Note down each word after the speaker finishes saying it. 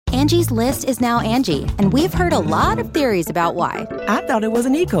Angie's List is now Angie, and we've heard a lot of theories about why. I thought it was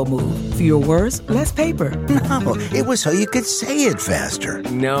an eco move. Fewer words, less paper. No, it was so you could say it faster.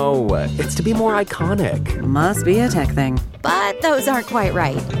 No, it's to be more iconic. Must be a tech thing. But those aren't quite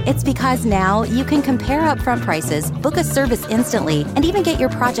right. It's because now you can compare upfront prices, book a service instantly, and even get your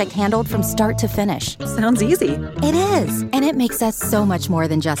project handled from start to finish. Sounds easy. It is, and it makes us so much more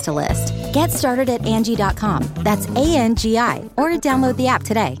than just a list. Get started at Angie.com. That's ANGI, or download the app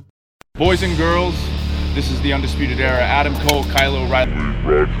today. Boys and girls, this is the Undisputed Era. Adam Cole, Kyle O'Reilly.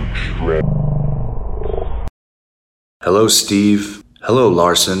 Hello, Steve. Hello,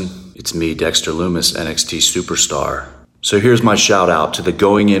 Larson. It's me, Dexter Lumis, NXT Superstar. So here's my shout out to the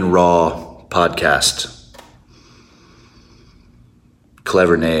Going In Raw podcast.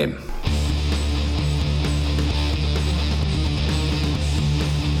 Clever name.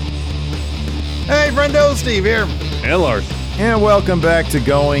 Hey, friendo, Steve here. Hey, Lars. And welcome back to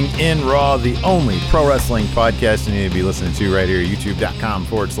Going In Raw, the only pro wrestling podcast you need to be listening to right here,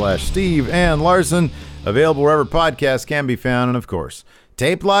 youtube.com/Steve and Larson. Available wherever podcasts can be found. And of course,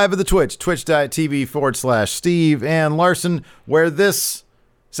 taped live at the Twitch, twitch.tv/Steve and Larson, where this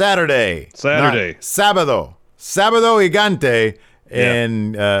Saturday, Sábado Gigante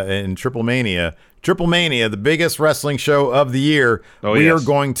in Triple Mania, the biggest wrestling show of the year. We are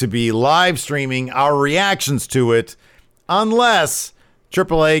going to be live streaming our reactions to it, unless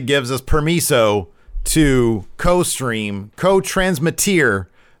AAA gives us permiso to co-stream, co-transmitteer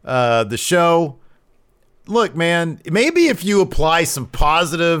the show. Look, man, maybe if you apply some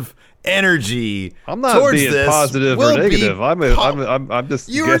positive energy I'm not towards being this, positive or negative. I'm just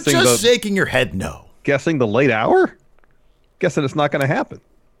you were guessing just shaking your head no. Guessing the late hour? Guessing it's not going to happen.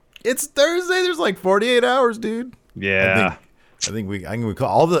 It's Thursday. There's like 48 hours, dude. Yeah. I think we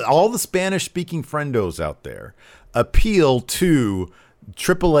call all the Spanish-speaking friendos out there appeal to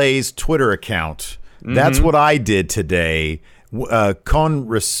AAA's Twitter account. Mm-hmm. That's what I did today.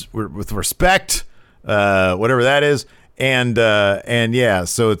 With respect, whatever that is, and yeah,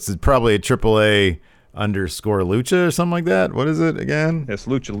 so it's probably a AAA _ Lucha or something like that. What is it again? It's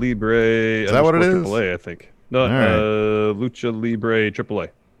Lucha Libre. Is that what it is? AAA, I think. No, right. Lucha Libre AAA.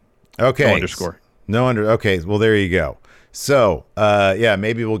 Okay. No underscore. Okay, well, there you go. So, yeah,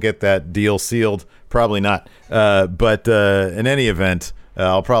 maybe we'll get that deal sealed. Probably not. But in any event,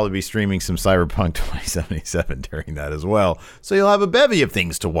 I'll probably be streaming some Cyberpunk 2077 during that as well. So you'll have a bevy of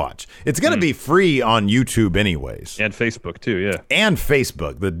things to watch. It's going to be free on YouTube anyways. And Facebook, too, yeah. And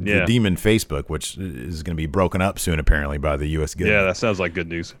Facebook, the demon Facebook, which is going to be broken up soon, apparently, by the U.S. government. Yeah, that sounds like good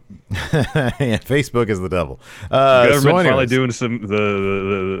news. Yeah, Facebook is the devil. The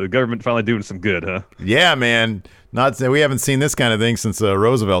government finally doing some good, huh? Yeah, man. We haven't seen this kind of thing since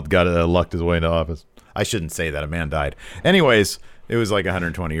Roosevelt got lucked his way into office. I shouldn't say that. A man died. Anyways, it was like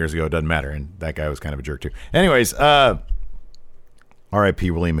 120 years ago. It doesn't matter. And that guy was kind of a jerk, too. Anyways, R.I.P.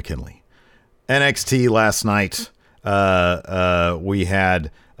 William McKinley. NXT last night, we had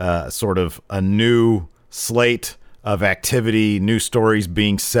sort of a new slate of activity, new stories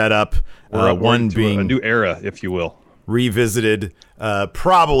being set up. One being a new era, if you will. Revisited,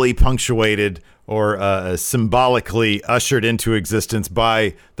 probably punctuated or symbolically ushered into existence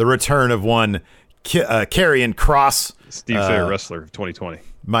by the return of one Karrion Kross. Steve's favorite wrestler of 2020.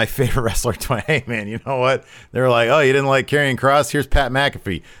 My favorite wrestler of 2020. Hey, man, you know what? They were like, oh, you didn't like Karrion Kross? Here's Pat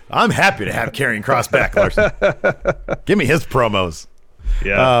McAfee. I'm happy to have Karrion Kross back, Larson. Give me his promos.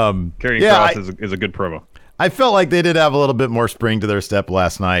 Yeah, Karrion Kross is a good promo. I felt like they did have a little bit more spring to their step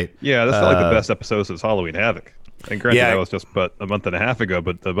last night. Yeah, this felt like the best episode since Halloween Havoc. And granted, that was just but a month and a half ago,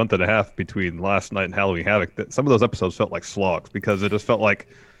 but the month and a half between last night and Halloween Havoc, some of those episodes felt like slogs because it just felt like,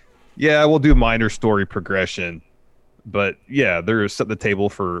 yeah, we'll do minor story progression. But yeah, they're setting the table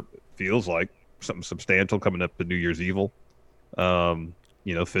for, feels like, something substantial coming up to New Year's Evil. Finn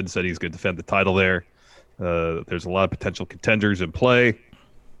said he's going to defend the title there. There's a lot of potential contenders in play.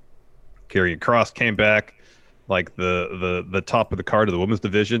 Karrion Kross came back. Like the top of the card of the women's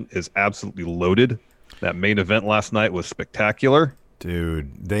division is absolutely loaded. That main event last night was spectacular.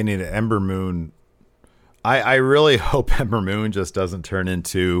 Dude, they need an Ember Moon. I really hope Ember Moon just doesn't turn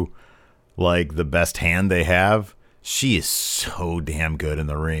into like the best hand they have. She is so damn good in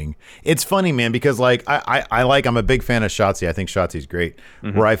the ring. It's funny, man, because like I'm a big fan of Shotzi. I think Shotzi's great.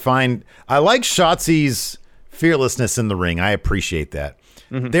 Mm-hmm. Where I like Shotzi's fearlessness in the ring. I appreciate that.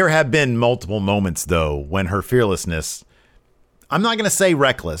 Mm-hmm. There have been multiple moments though when her fearlessness, I'm not going to say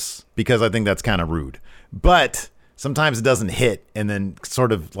reckless because I think that's kind of rude, but sometimes it doesn't hit and then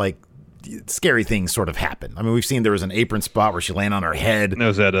sort of like scary things sort of happen. I mean, we've seen there was an apron spot where she landed on her head. That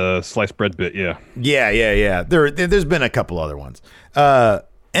was that sliced bread bit, yeah. Yeah. There's been a couple other ones.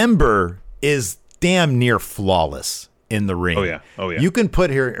 Ember is damn near flawless in the ring. Oh yeah. You can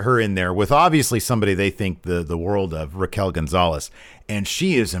put her in there with obviously somebody they think the world of, Raquel Gonzalez, and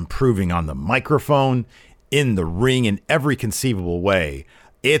she is improving on the microphone, in the ring, in every conceivable way.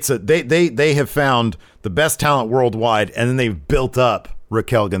 They have found the best talent worldwide, and then they've built up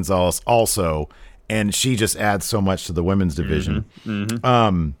Raquel Gonzalez also, and she just adds so much to the women's division.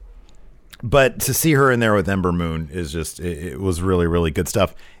 But to see her in there with Ember Moon is just, it was really, really good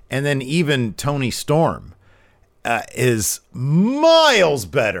stuff. And then even Toni Storm is miles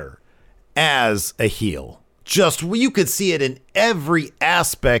better as a heel. Just, you could see it in every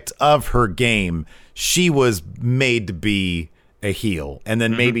aspect of her game. She was made to be a heel. And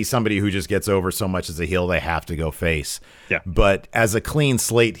then maybe somebody who just gets over so much as a heel, they have to go face. Yeah. But as a clean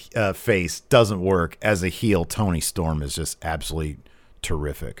slate face, doesn't work. As a heel, Toni Storm is just absolutely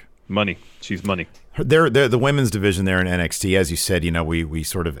terrific. Money. She's money. They're the women's division there in NXT. As you said, we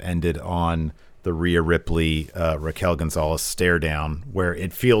sort of ended on the Rhea Ripley, Raquel Gonzalez stare down, where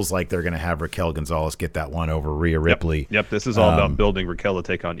it feels like they're going to have Raquel Gonzalez get that one over Rhea Ripley. Yep. This is all about building Raquel to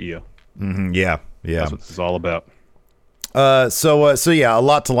take on Io. Yeah. That's what this is all about. So yeah, a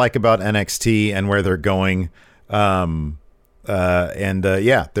lot to like about NXT and where they're going. There's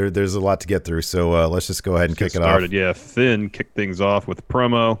a lot to get through. So let's just go ahead and kick it off. Yeah, Finn kicked things off with a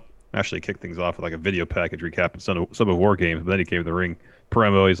promo. Actually, kicked things off with like a video package recapping some of War Games. But then he came to the ring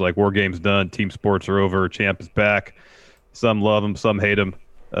promo. He's like, "War Games done. Team sports are over. Champ is back. Some love him, some hate him.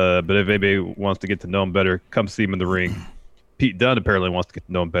 But if anybody wants to get to know him better, come see him in the ring." Pete Dunne apparently wants to get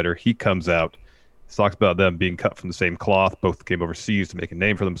to know him better. He comes out. Talks about them being cut from the same cloth. Both came overseas to make a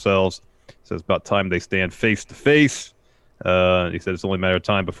name for themselves. Says about time they stand face to face. He said it's only a matter of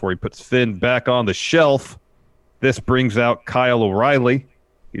time before he puts Finn back on the shelf. This brings out Kyle O'Reilly.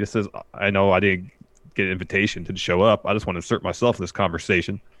 He just says, "I know I didn't get an invitation to show up. I just want to insert myself in this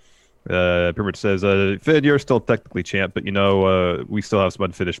conversation." Pretty much says, "Finn, you're still technically champ, but we still have some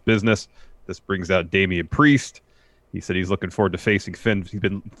unfinished business." This brings out Damian Priest. He said he's looking forward to facing Finn. He's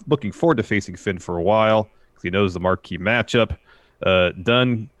been looking forward to facing Finn for a while because he knows the marquee matchup.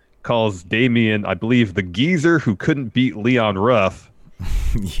 Dunn calls Damian, I believe, the geezer who couldn't beat Leon Ruff.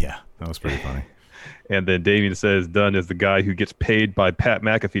 Yeah, that was pretty funny. And then Damian says Dunn is the guy who gets paid by Pat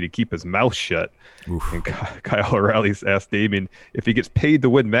McAfee to keep his mouth shut. Oof. And Kyle O'Reilly asked Damian if he gets paid to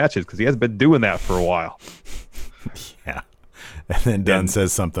win matches because he hasn't been doing that for a while. Yeah. And then Dunn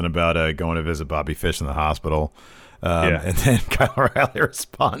says something about going to visit Bobby Fish in the hospital. And then Kyle O'Reilly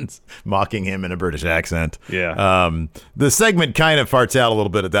responds, mocking him in a British accent. Yeah. The segment kind of farts out a little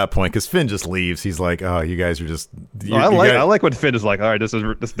bit at that point because Finn just leaves. He's like, "Oh, you guys are just." I like when Finn is like, "All right, this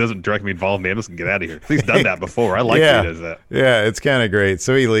doesn't directly involve me. I'm just gonna get out of here." He's done that before. I like when he does that. Yeah, it's kind of great.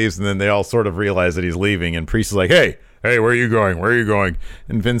 So he leaves, and then they all sort of realize that he's leaving. And Priest is like, "Hey, where are you going? Where are you going?"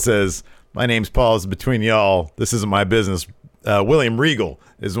 And Finn says, "My name's Paul. It's between y'all. This isn't my business." William Regal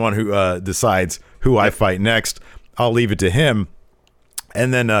is the one who decides who I fight next. I'll leave it to him.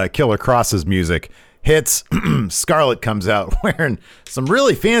 And then Killer Cross's music hits. Scarlett comes out wearing some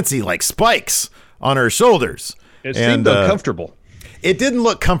really fancy like spikes on her shoulders. It seemed uncomfortable. It didn't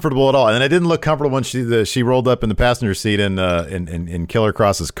look comfortable at all, and it didn't look comfortable when she rolled up in the passenger seat in Killer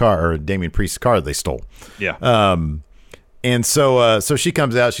Cross's car, or Damian Priest's car they stole. Yeah. And so she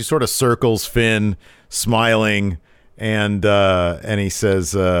comes out. She sort of circles Finn, smiling. And he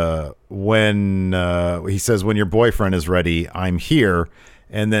says when your boyfriend is ready, I'm here.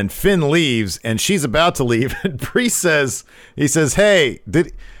 And then Finn leaves, and she's about to leave. And Priest says, "Hey,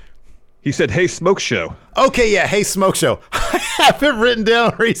 he said, hey, smoke show." Okay, yeah, hey, smoke show. I have it written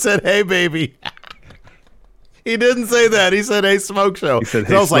down where he said, "Hey, baby." He didn't say that. He said, "Hey, smoke show." He said,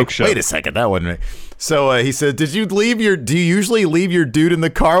 "Hey, I was smoke show." Wait a second, that wasn't me. So he said, do you usually leave your dude in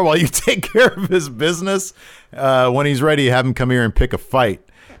the car while you take care of his business? When he's ready, have him come here and pick a fight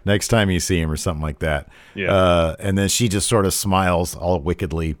next time you see him," or something like that. Yeah. And then she just sort of smiles all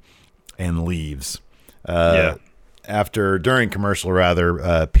wickedly and leaves. During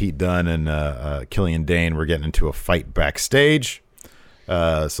commercial, Pete Dunne and Killian Dane were getting into a fight backstage.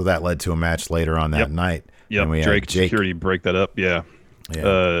 So that led to a match later on that night. Yep. And we Drake had Jake security break that up. Yeah.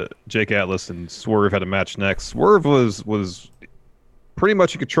 Jake Atlas and Swerve had a match next. Swerve was pretty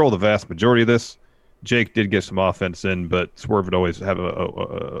much in control of the vast majority of this. Jake did get some offense in, but Swerve would always have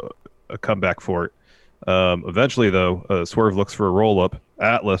a comeback for it. Eventually, though, Swerve looks for a roll-up.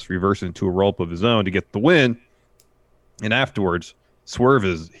 Atlas reverses into a roll-up of his own to get the win. And afterwards, Swerve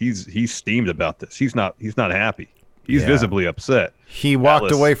he's steamed about this. He's not happy. He's visibly upset. He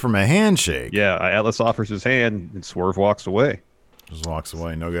walked away from a handshake. Yeah, Atlas offers his hand, and Swerve walks away. Just walks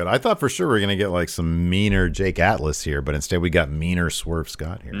away. No good. I thought for sure we were going to get like some meaner Jake Atlas here, but instead we got meaner Swerve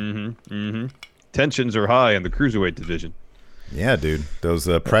Scott here. Tensions are high in the cruiserweight division. Yeah, dude. Those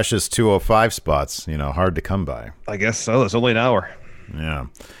precious 205 spots, hard to come by. I guess so. It's only an hour. Yeah.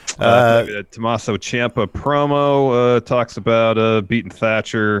 Tommaso Ciampa promo talks about beating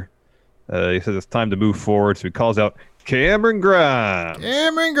Thatcher. He says it's time to move forward, so he calls out Cameron Grimes.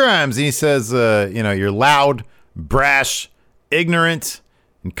 And he says, you're loud, brash, ignorant,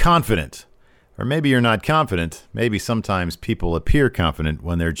 and confident. Or maybe you're not confident. Maybe sometimes people appear confident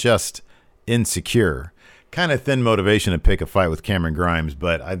when they're just insecure. Kind of thin motivation to pick a fight with Cameron Grimes,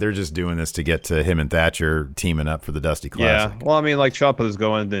 but they're just doing this to get to him and Thatcher teaming up for the Dusty Classic. Yeah, well, I mean, like Ciampa is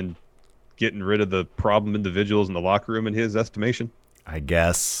going and getting rid of the problem individuals in the locker room in his estimation. I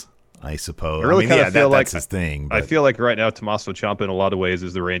guess. I suppose. I really kind of feel like that's his thing. But I feel like right now Tommaso Ciampa in a lot of ways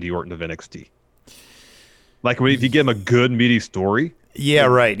is the Randy Orton of NXT. Like if you give him a good meaty story. Yeah,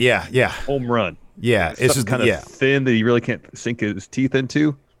 right. Yeah. Home run. Yeah, it's just kind of thin that he really can't sink his teeth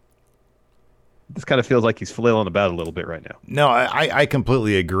into. This kind of feels like he's flailing about a little bit right now. No, I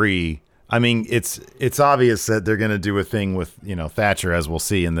completely agree. I mean, it's obvious that they're going to do a thing with Thatcher, as we'll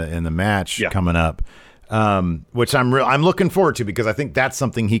see in the match coming up. Which I'm looking forward to because I think that's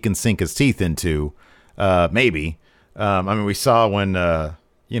something he can sink his teeth into, maybe. I mean, we saw when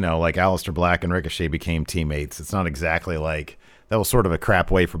like Aleister Black and Ricochet became teammates. It's not exactly like that was sort of a crap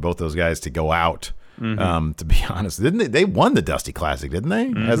way for both those guys to go out. To be honest, didn't they won the Dusty Classic? Didn't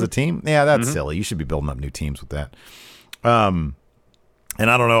they as a team? Yeah, that's silly. You should be building up new teams with that. And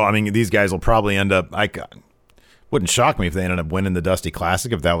I don't know. I mean, these guys will probably end up. Wouldn't shock me if they ended up winning the Dusty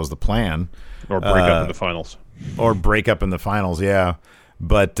Classic if that was the plan. Or break up in the finals. Or break up in the finals, yeah.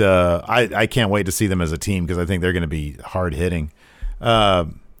 But I can't wait to see them as a team because I think they're going to be hard hitting.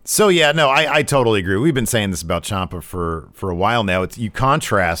 So, yeah, no, I totally agree. We've been saying this about Ciampa for a while now. You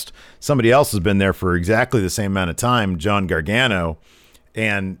contrast, somebody else has been there for exactly the same amount of time, John Gargano,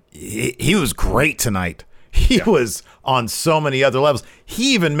 and he was great tonight. He was on so many other levels.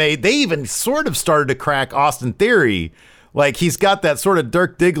 They even sort of started to crack Austin Theory. Like, he's got that sort of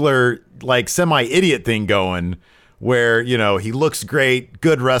Dirk Diggler, like, semi-idiot thing going where, he looks great,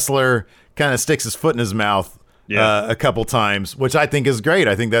 good wrestler, kind of sticks his foot in his mouth a couple times, which I think is great.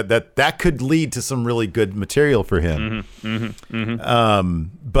 I think that could lead to some really good material for him.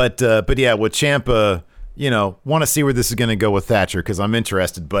 But yeah, with Ciampa, want to see where this is going to go with Thatcher because I'm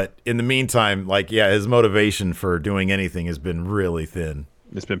interested. But in the meantime, his motivation for doing anything has been really thin.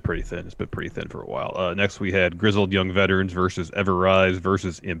 It's been pretty thin. It's been pretty thin for a while. Next, we had Grizzled Young Veterans versus Ever Rise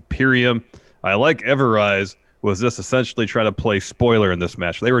versus Imperium. I like Ever Rise was just essentially trying to play spoiler in this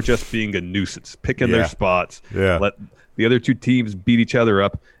match. They were just being a nuisance, picking their spots. Yeah. Let the other two teams beat each other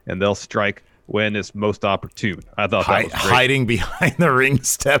up, and they'll strike when it's most opportune. I thought that was great. Hiding behind the ring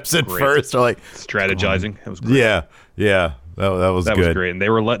steps at first. Or strategizing. It was great. Yeah. That was good. That was great. And they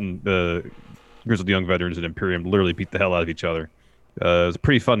were letting the Grizzled Young Veterans and Imperium literally beat the hell out of each other. It was a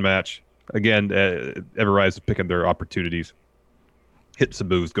pretty fun match. Again, Ever Rise is picking their opportunities. Hitting some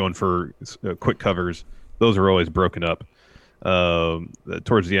moves, going for quick covers. Those are always broken up.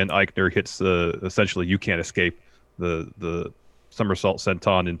 Towards the end, Eichner hits essentially You Can't Escape, the somersault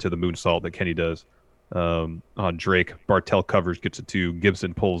senton into the moonsault that Kenny does on Drake. Bartel covers, gets it to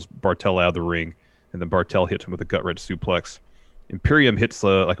Gibson, pulls Bartel out of the ring, and then Bartel hits him with a gut-wrench suplex. Imperium hits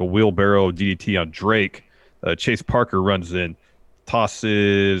like a wheelbarrow DDT on Drake. Chase Parker runs in,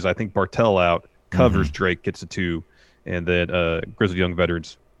 tosses, I think, Bartel out, covers Drake, gets it to, and then Grizzled Young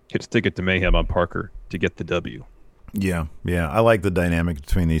Veterans hits Ticket to Mayhem on Parker to get the W. Yeah. I like the dynamic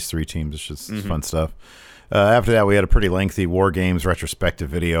between these three teams. It's just fun stuff. After that, we had a pretty lengthy War Games retrospective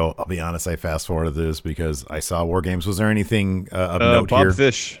video. I'll be honest, I fast-forwarded this because I saw War Games. Was there anything of note here?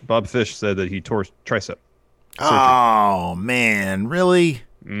 Bob Fish said that he tore tricep. Oh, man. Really?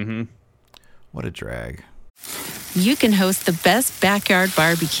 Mm-hmm. What a drag. You can host the best backyard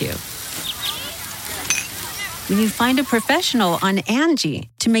barbecue when you find a professional on Angie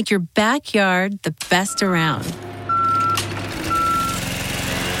to make your backyard the best around.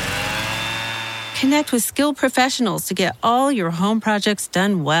 Connect with skilled professionals to get all your home projects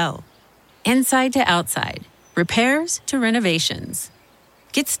done well. Inside to outside, repairs to renovations.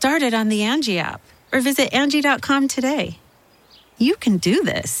 Get started on the Angie app or visit Angie.com today. You can do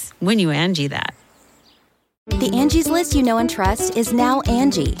this when you Angie that. The Angie's List you know and trust is now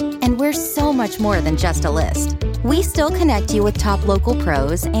Angie, and we're so much more than just a list. We still connect you with top local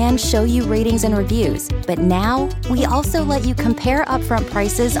pros and show you ratings and reviews, but now we also let you compare upfront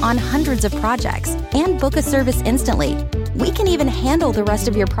prices on hundreds of projects and book a service instantly. We can even handle the rest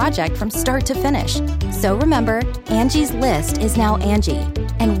of your project from start to finish. So remember, Angie's List is now Angie,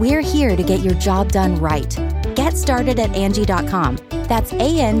 and we're here to get your job done right. Get started at Angie.com. That's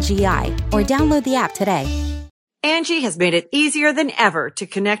ANGI, or download the app today. Angie has made it easier than ever to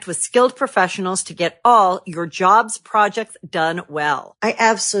connect with skilled professionals to get all your jobs projects done well. I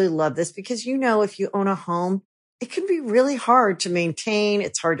absolutely love this because, if you own a home, it can be really hard to maintain.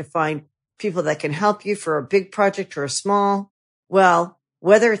 It's hard to find people that can help you for a big project or a small. Well,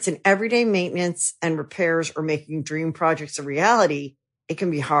 whether it's in everyday maintenance and repairs or making dream projects a reality, it can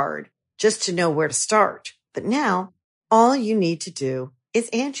be hard just to know where to start. But now all you need to do is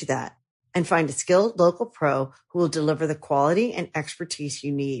Angie that and find a skilled local pro who will deliver the quality and expertise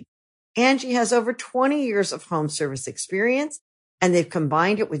you need. Angie has over 20 years of home service experience, and they've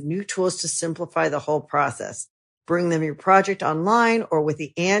combined it with new tools to simplify the whole process. Bring them your project online or with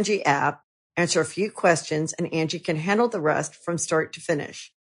the Angie app, answer a few questions, and Angie can handle the rest from start to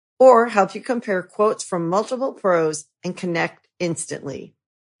finish. Or help you compare quotes from multiple pros and connect instantly,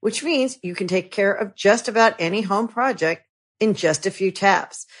 which means you can take care of just about any home project in just a few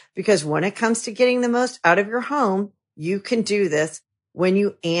taps. Because when it comes to getting the most out of your home, you can do this when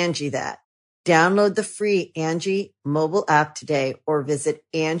you Angie that. Download the free Angie mobile app today or visit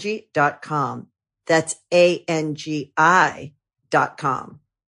Angie.com. That's ANGI.com.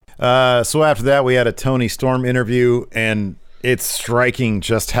 So after that, we had a Toni Storm interview, and it's striking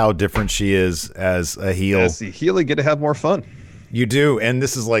just how different she is as a heel. As a heel, you get to have more fun. You do, and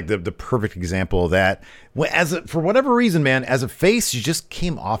this is like the perfect example of that. For whatever reason, man, as a face, she just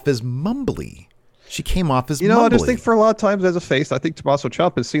came off as mumbly. She came off as mumbly. I just think for a lot of times as a face, I think Tommaso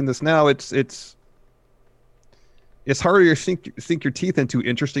Ciampa has seen this now. It's harder to sink your teeth into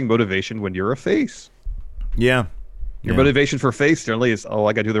interesting motivation when you're a face. Yeah. Your motivation for face generally is, I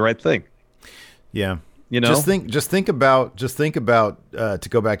got to do the right thing. Yeah. Just think about to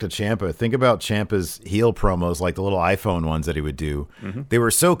go back to Ciampa. Think about Ciampa's heel promos, like the little iPhone ones that he would do. Mm-hmm. They were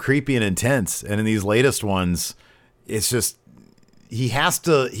so creepy and intense, and in these latest ones, it's just he has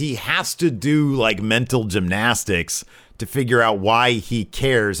to do like mental gymnastics to figure out why he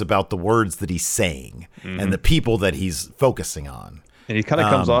cares about the words that he's saying and the people that he's focusing on. And he kind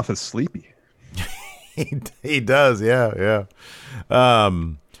of comes off as sleepy. He does, yeah.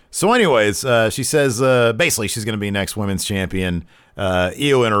 So anyways, she says basically she's going to be next women's champion.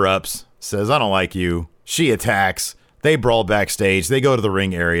 Io interrupts, says, I don't like you. She attacks. They brawl backstage. They go to the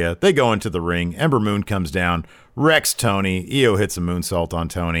ring area. They go into the ring. Ember Moon comes down, wrecks Toni. Io hits a moonsault on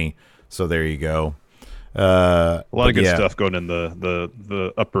Toni. So there you go. A lot of good stuff going in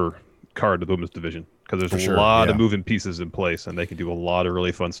the upper card of the women's division because there's a lot of moving pieces in place, and they can do a lot of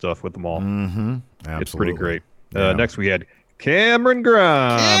really fun stuff with them all. Mm-hmm. Absolutely. It's pretty great. Next we had Cameron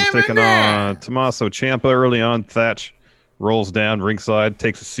Grimes taking on Tommaso Ciampa early on. Thatch rolls down ringside,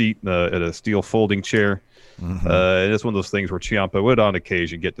 takes a seat at a steel folding chair. Mm-hmm. And it's one of those things where Ciampa would on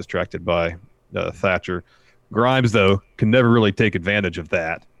occasion get distracted by Thatcher. Grimes, though, can never really take advantage of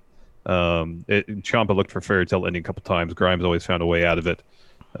that. Ciampa looked for fairy tale ending a couple times. Grimes always found a way out of it.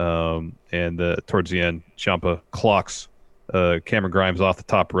 And towards the end, Ciampa clocks Cameron Grimes off the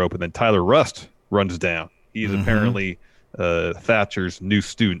top rope, and then Tyler Rust runs down. He's apparently Thatcher's new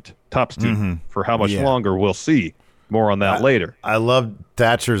top student. For how much longer, we'll see. More on that later. I love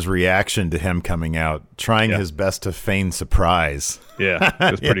Thatcher's reaction to him coming out, trying his best to feign surprise. Yeah,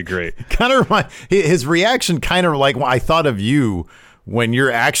 it was pretty great. Kind of his reaction, kind of like I thought of you when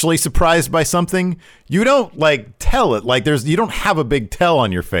you're actually surprised by something. You don't like tell it like you don't have a big tell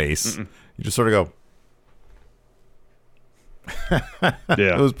on your face. Mm-mm. You just sort of go.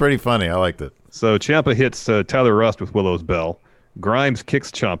 Yeah, it was pretty funny. I liked it. So Ciampa hits Tyler Rust with Willow's Bell. Grimes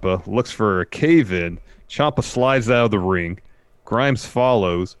kicks Ciampa, looks for a cave-in. Ciampa slides out of the ring. Grimes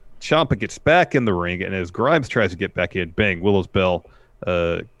follows. Ciampa gets back in the ring, and as Grimes tries to get back in, bang, Willow's Bell.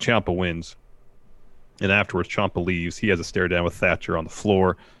 Ciampa wins. And afterwards, Ciampa leaves. He has a stare down with Thatcher on the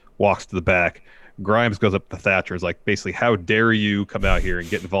floor, walks to the back. Grimes goes up to Thatcher, is like, basically, how dare you come out here and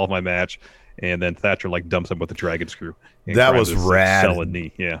get involved in my match? And then Thatcher dumps him with a dragon screw. That was rad. Selling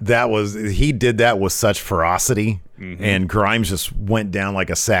knee. Yeah. He did that with such ferocity, and Grimes just went down like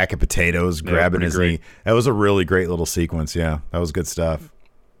a sack of potatoes, grabbing his knee. That was a really great little sequence. Yeah, that was good stuff.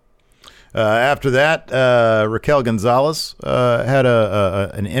 After that, Raquel Gonzalez had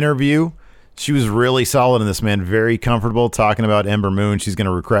an interview. She was really solid in this, man. Very comfortable talking about Ember Moon. She's going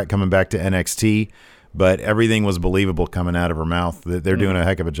to regret coming back to NXT. But everything was believable coming out of her mouth. They're doing a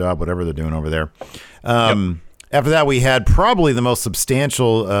heck of a job, whatever they're doing over there. After that, we had probably the most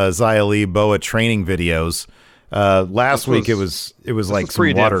substantial Xia Li Boa training videos. Last week, it was like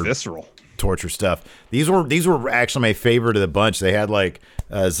some water. Visceral. torture stuff. These were actually my favorite of the bunch. They had like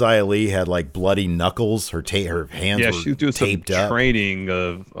Xia Li had like bloody knuckles. Her hands were she was doing taped some up. training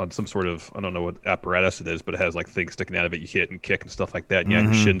on some sort of, I don't know what apparatus it is, but it has like things sticking out of it. You hit and kick and stuff like that. And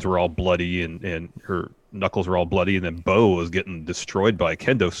her shins were all bloody and her knuckles were all bloody. And then Bo was getting destroyed by a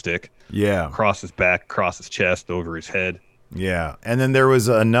kendo stick. Yeah, across his back, across his chest, over his head. Yeah, and then there was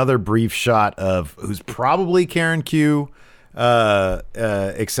another brief shot of who's probably Karen Q,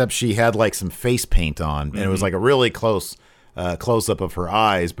 except she had like some face paint on, and it was like a really close up of her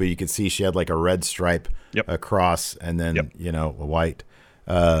eyes, but you could see she had like a red stripe across, and then a white.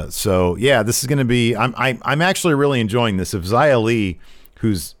 So yeah, this is going to be. I'm actually really enjoying this. If Xia Li,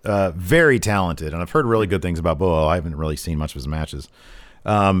 who's very talented, and I've heard really good things about Boa. I haven't really seen much of his matches.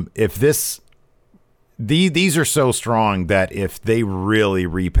 If this. These are so strong that if they really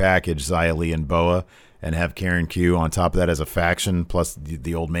repackage Xia Li and Boa and have Karen Q on top of that as a faction plus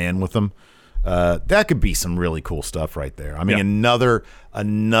the old man with them, that could be some really cool stuff right there. I mean,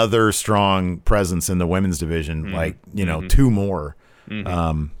 another strong presence in the women's division, two more.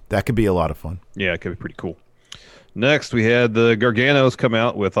 That could be a lot of fun. Yeah, it could be pretty cool. Next, we had the Garganos come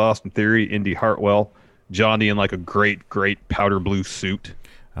out with Austin Theory, Indy Hartwell, Johnny in like a great powder blue suit.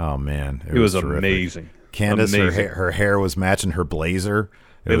 Oh man, it was amazing. Candace, her hair was matching her blazer.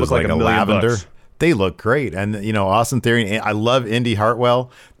 It was like a lavender. Bucks. They look great, and Austin Theory. I love Indy Hartwell.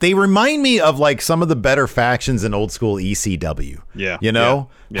 They remind me of like some of the better factions in old school ECW. Yeah,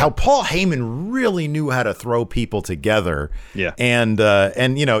 how Paul Heyman really knew how to throw people together. Yeah, and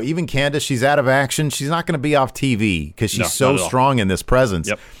even Candace, she's out of action. She's not going to be off TV because she's so strong in this presence.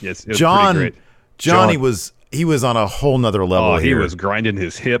 Yep, yes, it was pretty great. Johnny was. He was on a whole nother level. He was grinding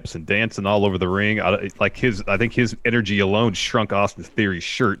his hips and dancing all over the ring. I think his energy alone shrunk Austin Theory's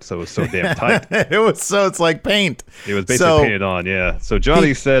shirt, so it was so damn tight. It's like paint. It was basically painted on, yeah. So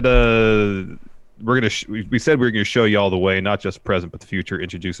Johnny said, we said we were gonna show you all the way, not just present but the future.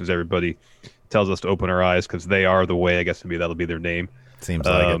 Introduces everybody, tells us to open our eyes because they are the way. I guess maybe that'll be their name. Seems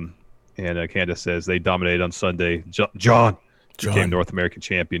like it. And Candace says they dominated on Sunday. John became North American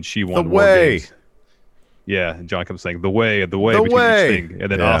champion. She won the way. Games. Yeah, and John comes saying, the way between each thing.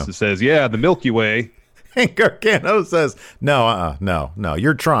 And then Austin says, the Milky Way. And Gargano says, no,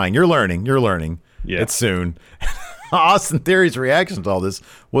 you're trying. You're learning. Yeah. It's soon. Austin Theory's reaction to all this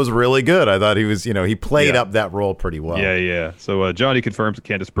was really good. I thought he was, he played up that role pretty well. Yeah. So Johnny confirms that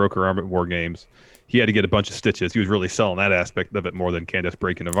Candace broke her arm at War Games. He had to get a bunch of stitches. He was really selling that aspect of it more than Candace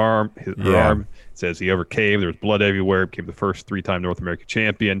breaking her arm. Her arm. Says he overcame. There was blood everywhere. Became the first 3-time North American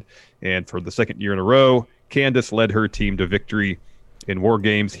champion. And for the second year in a row, Candace led her team to victory in War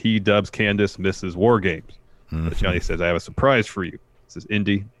Games. He dubs Candace Mrs. War Games. But Johnny says, I have a surprise for you. He says,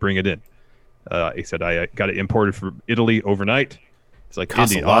 Indy, bring it in. He said, I got it imported from Italy overnight. It's like,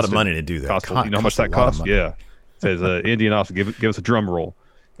 costs Indy, a lot Austin, of money to do that. You know how much that costs? Yeah. Says, Indy and Austin, give us a drum roll.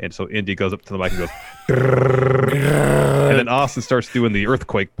 And so Indy goes up to the mic and goes, and then Austin starts doing the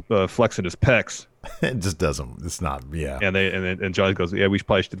earthquake, flexing his pecs. It just doesn't. It's not. Yeah. And Johnny goes, we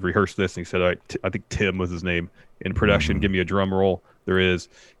probably should rehearse this. And he said, all right, I think Tim was his name in production. Give me a drum roll. There is.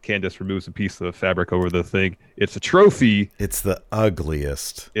 Candace removes a piece of fabric over the thing. It's a trophy. It's the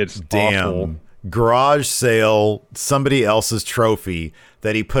ugliest. It's damn awful. Garage sale. Somebody else's trophy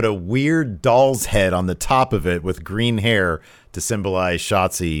that he put a weird doll's head on the top of it with green hair to symbolize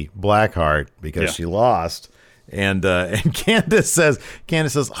Shotzi Blackheart because she lost. And Candace says,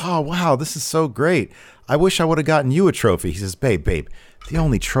 oh, wow, this is so great. I wish I would have gotten you a trophy. He says, babe, the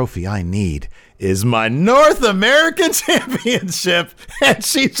only trophy I need is my North American Championship. And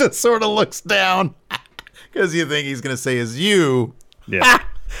she just sort of looks down because you think he's going to say is you. Yeah.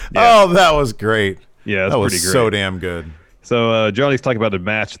 Oh, that was great. Yeah, that was pretty great. So damn good. So Johnny's talking about a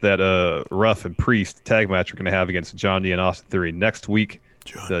match that Ruff and Priest tag match are going to have against Johnny and Austin Theory next week.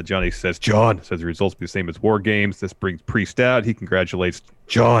 Johnny says, the results will be the same as War Games. This brings Priest out. He congratulates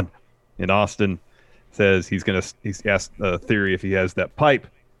John. And Austin says he's asked Theory if he has that pipe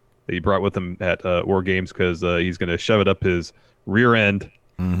that he brought with him at War Games because he's going to shove it up his rear end.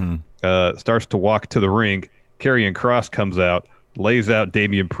 Starts to walk to the ring. Karrion Kross comes out, lays out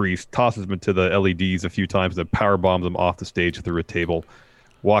Damian Priest, tosses him into the LEDs a few times, then power bombs him off the stage through a table,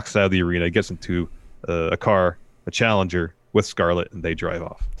 walks out of the arena, gets into a car, a Challenger, with Scarlett, and they drive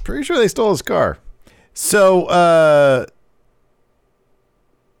off. Pretty sure they stole his car. So,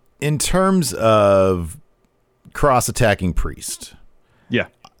 in terms of Kross attacking Priest. Yeah.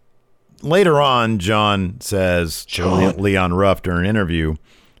 Later on, John says to Leon Ruff during an interview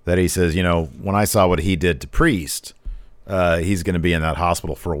that he says, when I saw what he did to Priest, he's going to be in that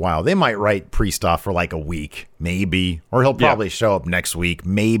hospital for a while. They might write Priest off for like a week, maybe, or he'll probably show up next week,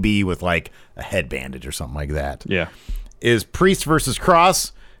 maybe with like a head bandage or something like that. Yeah. Is Priest versus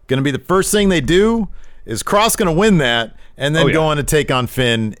Cross going to be the first thing they do? Is Cross going to win that and then go on to take on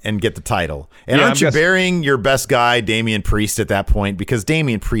Finn and get the title? And aren't you burying your best guy, Damian Priest, at that point? Because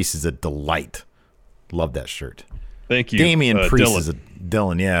Damian Priest is a delight. Love that shirt. Thank you, Damian Priest Dylan. is a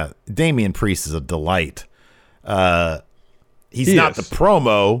Dylan. Yeah, Damian Priest is a delight. He's He not is. the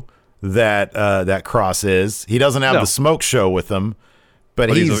promo that Cross is. He doesn't have the smoke show with him, but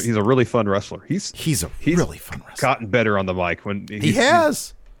he's a really fun wrestler. He's really fun wrestler. Gotten better on the mic when He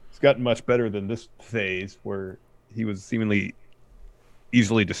has. He's gotten much better than this phase where he was seemingly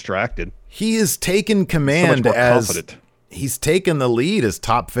easily distracted. He has taken command more as confident. he's taken the lead as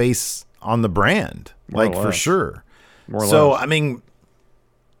top face on the brand, More or like for less. sure. More or So less. I mean,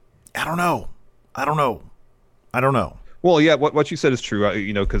 I don't know. Well, yeah, what you said is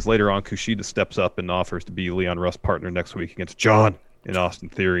true. Because later on, Kushida steps up and offers to be Leon Russ' partner next week against John in Austin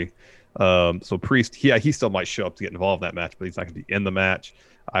Theory. So Priest, he still might show up to get involved in that match, but he's not going to be in the match.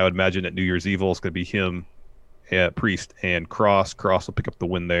 I would imagine at New Year's Evil, it's going to be him, Priest, and Cross. Cross will pick up the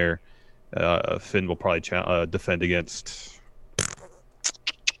win there. Finn will probably defend against.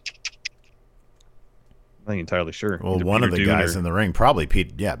 I'm not entirely sure. Well, Either one Peter of the Dune guys or- in the ring, probably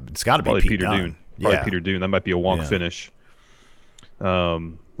Pete. Yeah, it's got to be Probably Pete Peter Dunne. Dune. Probably Yeah. Peter Dune. That might be a wonk Yeah. finish.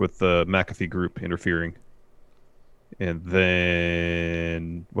 With the McAfee group interfering. And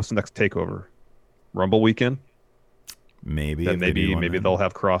then what's the next takeover? Rumble weekend? Maybe. Then if they do maybe one then. they'll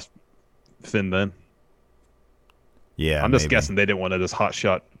have Cross Finn then. Yeah, I'm just maybe. guessing they didn't want to just hot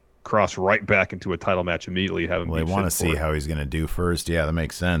shot Cross right back into a title match immediately. Have him Well, they beat want to Finn see for it. how he's going to do first. Yeah, that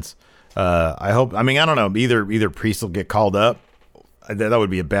makes sense. I hope. I mean, I don't know. Either Priest will get called up. That would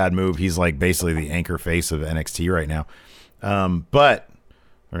be a bad move. He's like basically the anchor face of NXT right now.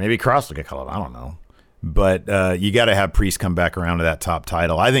 Or maybe Cross will get called up. I don't know. But you got to have Priest come back around to that top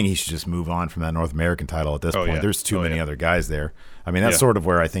title. I think he should just move on from that North American title at this point. yeah. There's too many other guys there. I mean, that's Yeah. sort of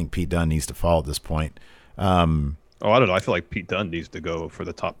where I think Pete Dunne needs to fall at this point. I don't know. I feel like Pete Dunne needs to go for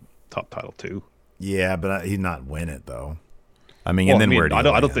the top title too. Yeah, but he'd not win it though. I mean, Well, and then where do you I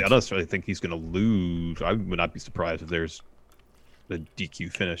don't land? think I don't necessarily think he's going to lose. I would not be surprised if there's the DQ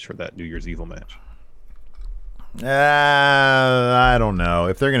finish for that New Year's Evil match. I don't know.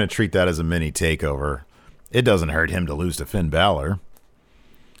 If they're going to treat that as a mini takeover, it doesn't hurt him to lose to Finn Balor.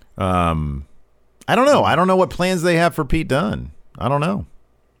 I don't know. I don't know what plans they have for Pete Dunne. I don't know.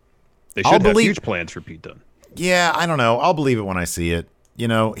 They should have huge plans for Pete Dunne. Yeah, I don't know. I'll believe it when I see it. You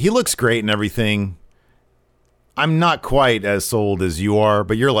know, he looks great and everything. I'm not quite as sold as you are,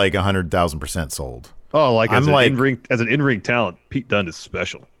 but you're like 100,000% sold. Oh, like I'm as like- an in-ring talent, Pete Dunne is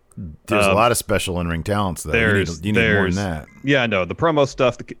special. There's a lot of special in-ring talents, though. You need more than that. Yeah, I know. The promo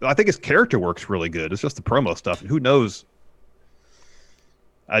stuff, I think his character works really good. It's just the promo stuff. And who knows?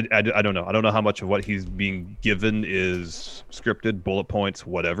 I don't know. I don't know how much of what he's being given is scripted, bullet points,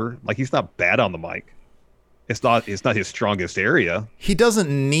 whatever. Like, he's not bad on the mic. It's not his strongest area. He doesn't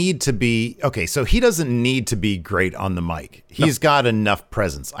need to be okay. So he doesn't need to be great on the mic. He's got enough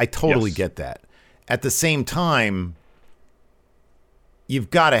presence. I totally get that. At the same time, you've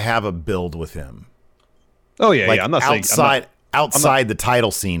got to have a build with him. Oh yeah, like yeah. I'm not saying outside the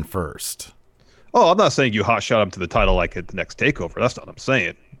title scene first. Oh, I'm not saying you hot shot him to the title like at the next takeover. That's not what I'm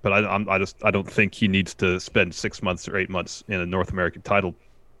saying. But I don't think he needs to spend 6 months or 8 months in a North American title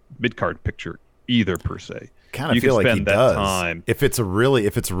mid card picture either per se. Kind of You feel can like he spend that does. time. If it's a really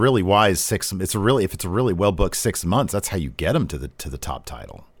wise if it's a really well booked 6 months, that's how you get him to the top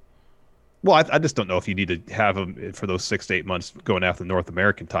title. Well, I just don't know if you need to have him for those 6 to 8 months going after the North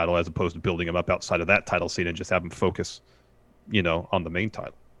American title as opposed to building him up outside of that title scene and just have him focus, on the main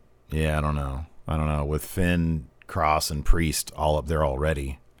title. Yeah, I don't know. With Finn, Cross, and Priest all up there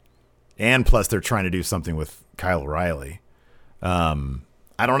already, and plus they're trying to do something with Kyle O'Reilly.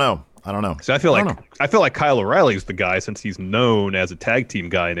 I don't know. So I feel like Kyle O'Reilly is the guy, since he's known as a tag team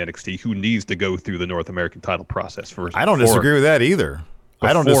guy in NXT, who needs to go through the North American title process first. I don't disagree with that either.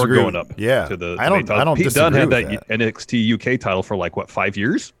 I don't disagree going with, up. Yeah, to the I don't. main title. I don't Pete disagree Dunne had with that NXT UK title for 5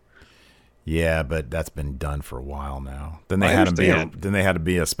 years. Yeah, but that's been done for a while now. Then they I had him understand. then they had to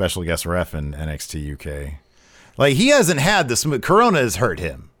be a special guest ref in NXT UK. Like, he hasn't had the smooth. Corona has hurt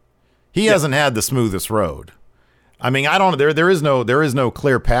him. He hasn't had the smoothest road. I mean, I don't. There is no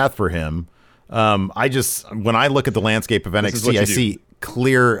clear path for him. I just, when I look at the landscape of NXT, I see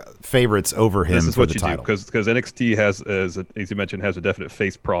clear favorites over him. This is for what the you title. do because NXT has, as you mentioned, has a definite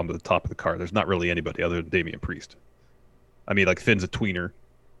face problem at the top of the card. There's not really anybody other than Damian Priest. I mean, like, Finn's a tweener,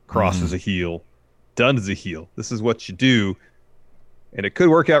 Cross is a heel, Dunn is a heel. This is what you do, and it could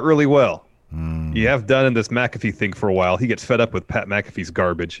work out really well. You have Dunn in this McAfee thing for a while. He gets fed up with Pat McAfee's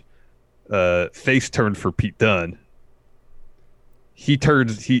garbage. Face turned for Pete Dunne.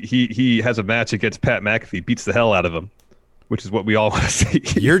 He has a match against Pat McAfee, beats the hell out of him, which is what we all want to see.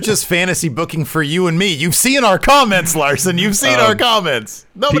 You're just fantasy booking for you and me. You've seen our comments, Larson. You've seen our comments.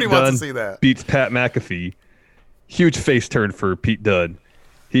 Nobody Pete wants Dunne to see that. Beats Pat McAfee. Huge face turn for Pete Dunne.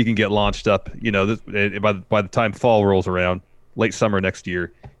 He can get launched up. You know, by the time fall rolls around, late summer next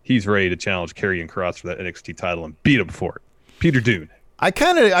year, he's ready to challenge Karrion Kross for that NXT title and beat him for it. Peter Dunne. I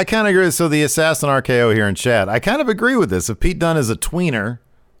kind of agree. So the Assassin RKO here in chat, I kind of agree with this. If Pete Dunne is a tweener,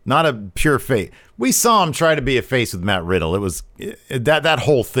 not a pure face, we saw him try to be a face with Matt Riddle. It was that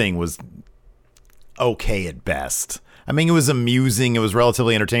whole thing was okay at best. I mean, it was amusing. It was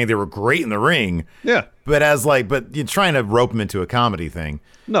relatively entertaining. They were great in the ring. Yeah, but you're trying to rope him into a comedy thing.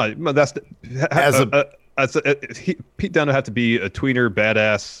 No, that's Pete Dunne would have to be a tweener,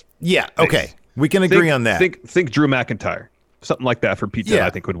 badass. Yeah, okay, we can agree on that. Think Drew McIntyre. Something like that for Pete Dunne,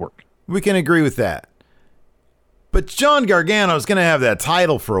 I think would work. We can agree with that. But John Gargano is going to have that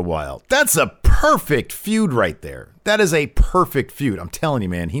title for a while. That's a perfect feud right there. That is a perfect feud. I'm telling you,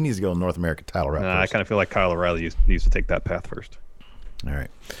 man, he needs to go North American title route first. I kind of feel like Kyle O'Reilly needs to take that path first. All right.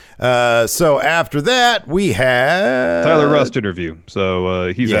 So after that, we have Tyler Rust interview.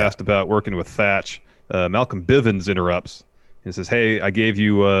 So he's asked about working with Thatch. Malcolm Bivens interrupts. He says, hey, I gave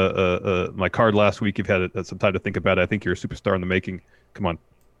you my card last week. You've had some time to think about it. I think you're a superstar in the making. Come on,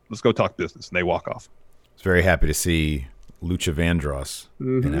 let's go talk business. And they walk off. I was very happy to see Lucha Vandross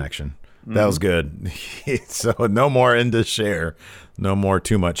in action. That was good. So no more into share. No more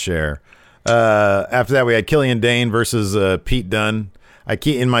too much share. After that, we had Killian Dane versus Pete Dunne.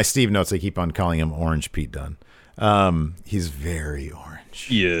 In my Steve notes, I keep on calling him Orange Pete Dunne. He's very orange.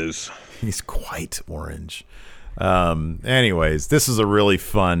 He is. He's quite orange. Anyways, this is a really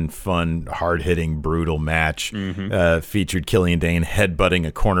fun, hard-hitting, brutal match. Featured Killian Dane headbutting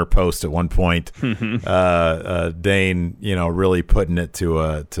a corner post at one point. Dane, really putting it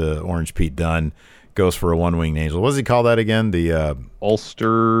to Orange Pete Dunne. Goes for a one-winged angel. What does he call that again? The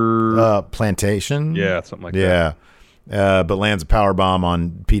Ulster plantation? Yeah, something like that. Yeah. But lands a powerbomb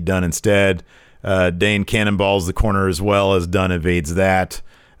on Pete Dunne instead. Dane cannonballs the corner as well as Dunne evades that.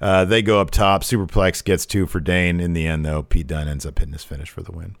 They go up top. Superplex gets 2 for Dane. In the end, though, Pete Dunne ends up hitting his finish for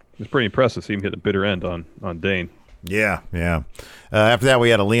the win. It's pretty impressive to see him hit a bitter end on Dane. Yeah. After that, we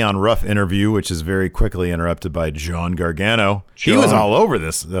had a Leon Ruff interview, which is very quickly interrupted by John Gargano. He was all over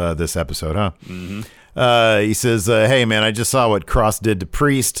this episode, huh? He says, hey, man, I just saw what Cross did to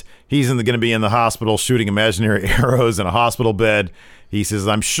Priest. He's going to be in the hospital shooting imaginary arrows in a hospital bed. He says,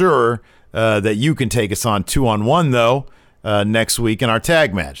 I'm sure that you can take us on 2-on-1, though. Next week in our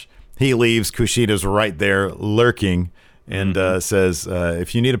tag match. He leaves. Kushida's right there lurking and says,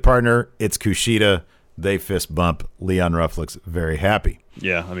 if you need a partner, it's Kushida. They fist bump. Leon Ruff looks very happy.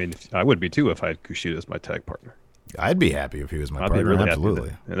 Yeah, I mean, I would be too if I had Kushida as my tag partner. I'd be happy if he was my partner. I'd be really absolutely.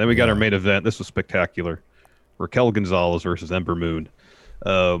 Happy. And then we got our main event. This was spectacular. Raquel Gonzalez versus Ember Moon.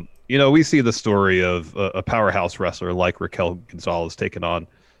 We see the story of a powerhouse wrestler like Raquel Gonzalez taking on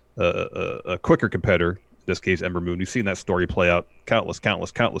a quicker competitor. In this case, Ember Moon. We've seen that story play out countless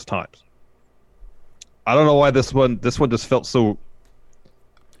times. I don't know why this one just felt so.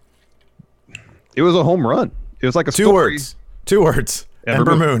 It was a home run. It was like a story. 2 words.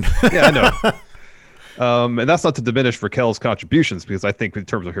 Ember Moon. Yeah, I know. And that's not to diminish Raquel's contributions, because I think in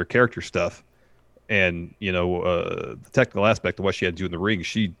terms of her character stuff and the technical aspect of what she had to do in the ring,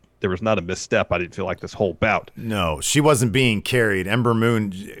 there was not a misstep. I didn't feel like this whole bout. No, she wasn't being carried. Ember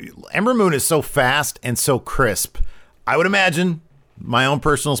Moon is so fast and so crisp. I would imagine, my own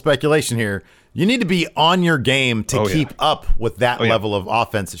personal speculation here, you need to be on your game to keep up with that level of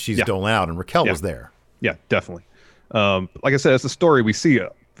offense that she's doling out, and Raquel was there. Yeah, definitely. Like I said, it's a story we see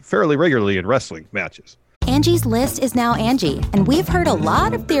fairly regularly in wrestling matches. Angie's List is now Angie, and we've heard a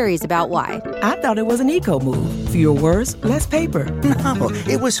lot of theories about why. I thought it was an eco move. Fewer words, less paper. No,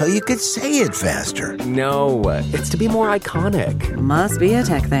 it was so you could say it faster. No, it's to be more iconic. Must be a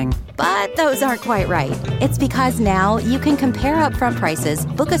tech thing. But those aren't quite right. It's because now you can compare upfront prices,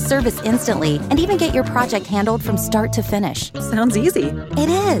 book a service instantly, and even get your project handled from start to finish. Sounds easy. It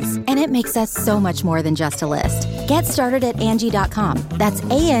is, and it makes us so much more than just a list. Get started at Angie.com. That's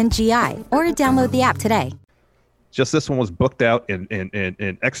ANGI, or download the app today. Just this one was booked out and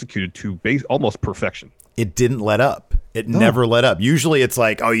executed to almost perfection. It didn't let up. It never let up. Usually it's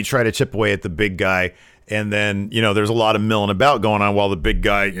like, you try to chip away at the big guy, and then, there's a lot of milling about going on while the big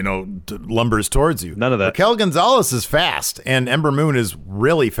guy, lumbers towards you. None of that. Raquel Gonzalez is fast, and Ember Moon is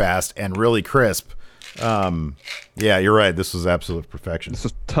really fast and really crisp. Yeah, you're right. This was absolute perfection. This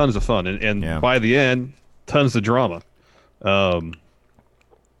was tons of fun, and by the end, tons of drama.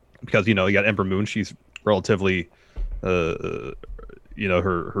 Because you got Ember Moon. She's relatively, her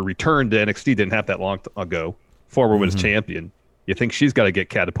return to NXT didn't happen that long ago. Former Women's Champion. You think she's got to get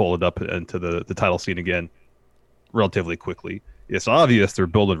catapulted up into the title scene again relatively quickly. It's obvious they're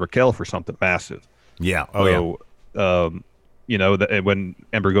building Raquel for something massive. Yeah. When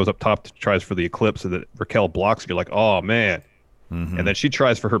Ember goes up top, tries for the Eclipse, and that Raquel blocks, you're like, oh man. And then she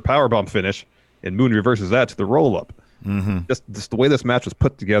tries for her powerbomb finish, and Moon reverses that to the roll up. Just the way this match was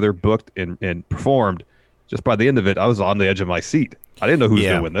put together, booked, and performed. Just by the end of it, I was on the edge of my seat. I didn't know who was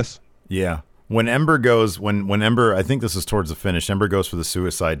going to win this. Yeah. When Ember goes, when Ember, I think this is towards the finish, Ember goes for the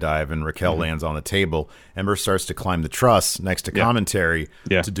suicide dive and Raquel lands on the table. Ember starts to climb the truss next to commentary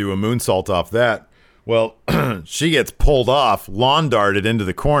to do a moonsault off that. Well, she gets pulled off, lawn darted into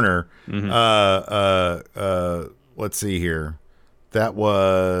the corner. Let's see here. That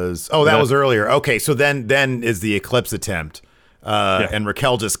was earlier. Okay, so then is the Eclipse attempt. And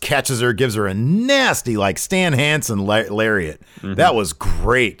Raquel just catches her, gives her a nasty Stan Hansen lariat. That was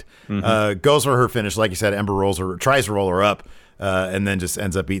great. Goes for her finish, like you said. Ember tries to roll her up, and then just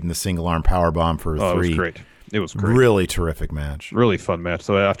ends up eating the single arm power bomb for 3. It was great. It was great. Really terrific match. Really fun match.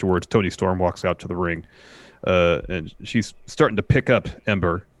 So afterwards, Toni Storm walks out to the ring, and she's starting to pick up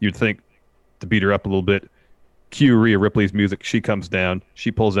Ember. You'd think to beat her up a little bit. Cue Rhea Ripley's music. She comes down. She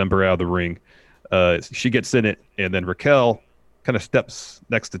pulls Ember out of the ring. She gets in it, and then Raquel kind of steps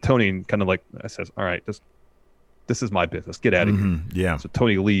next to Toni and kind of says, all right, this is my business. Get out of here. Yeah. So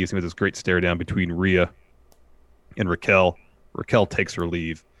Toni leaves with this great stare down between Rhea and Raquel. Raquel takes her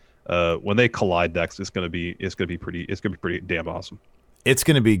leave. When they collide next, it's gonna be pretty damn awesome. It's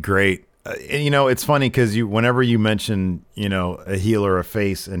gonna be great. It's funny because whenever you mention a heel or a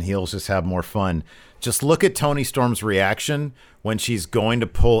face, and heels just have more fun. Just look at Toni Storm's reaction when she's going to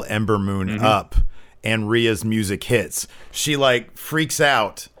pull Ember Moon up, and Rhea's music hits. She freaks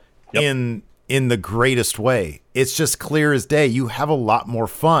out in the greatest way. It's just clear as day. You have a lot more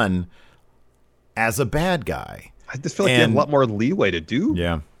fun as a bad guy. I just feel like you have a lot more leeway to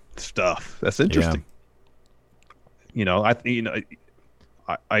do stuff. That's interesting.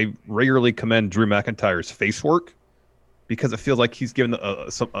 I regularly commend Drew McIntyre's face work because it feels like he's given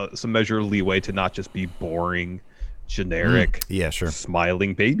some measure of leeway to not just be boring, generic,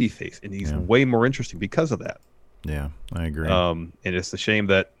 smiling baby face, and he's way more interesting because of that. Yeah, I agree. And it's a shame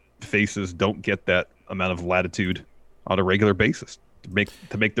that faces don't get that amount of latitude on a regular basis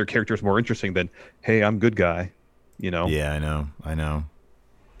to make their characters more interesting than, hey, I'm good guy. Yeah, I know.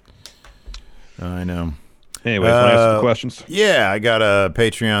 Anyways, want to ask some questions? Yeah, I got a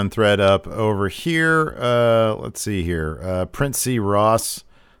Patreon thread up over here. Let's see here. Prince C. Ross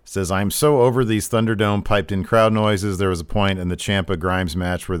says, I'm so over these Thunderdome piped-in crowd noises. There was a point in the Ciampa Grimes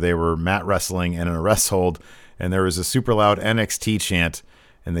match where they were mat wrestling in an arrest hold, and there was a super loud NXT chant,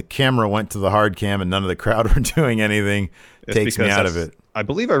 and the camera went to the hard cam, and none of the crowd were doing anything. Takes me out of it. I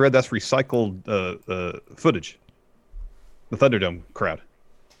believe I read that's recycled footage. The Thunderdome crowd.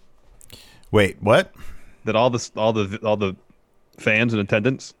 Wait, what? That all the fans in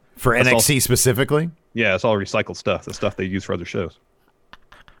attendance for NXT specifically? Yeah, it's all recycled stuff. The stuff they use for other shows.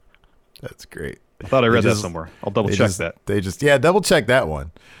 That's great. I thought I read that somewhere. I'll double check that. Double check that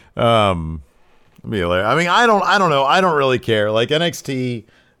one. I mean, I don't know. I don't really care. NXT,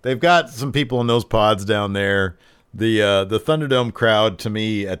 they've got some people in those pods down there. The Thunderdome crowd to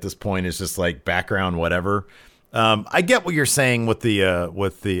me at this point is just background whatever. I get what you're saying with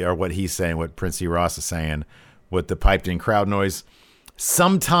what he's saying, what Prince C. Ross is saying with the piped in crowd noise.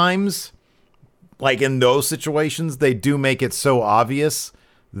 Sometimes, in those situations, they do make it so obvious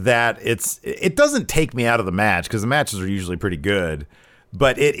that it doesn't take me out of the match because the matches are usually pretty good,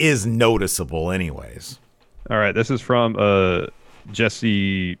 but it is noticeable anyways. All right, this is from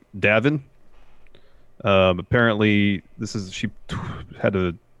Jesse Davin. Apparently, she had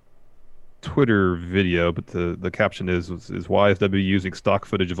a Twitter video, but the caption is why is WWE using stock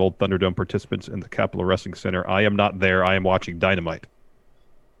footage of old Thunderdome participants in the Capitol Wrestling Center? I am not there. I am watching Dynamite.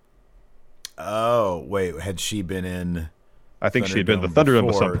 Oh, wait. Had she been in I think she'd been in the Thunderdome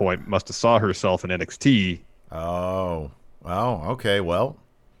at some point. Must have saw herself in NXT. Oh, okay. Well,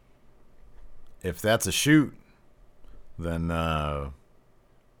 if that's a shoot, then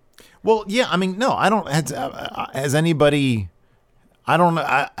well, yeah. I mean, no, I don't. Has anybody? I don't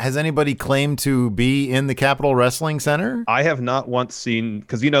know. Has anybody claimed to be in the Capitol Wrestling Center? I have not once seen,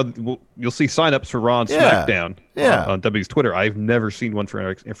 because you'll see signups for Raw and SmackDown on WWE's Twitter. I've never seen one for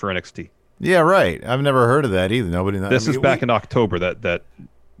NXT. Yeah, right. I've never heard of that either. Nobody. This is back in October that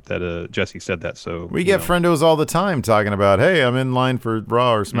that Jesse said that. So we get friendos all the time talking about, hey, I'm in line for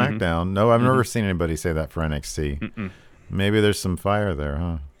Raw or SmackDown. No, I've never seen anybody say that for NXT. Maybe there's some fire there,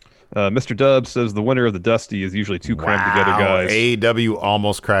 huh? Mr. Dub says the winner of the Dusty is usually two crammed together guys. AEW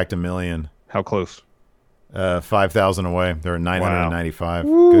almost cracked 1 million. How close? 5,000 away. They're at 995.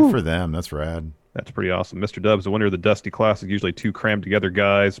 Wow. Good for them. That's rad. That's pretty awesome. Mr. Dub's the winner of the Dusty Classic, usually two crammed together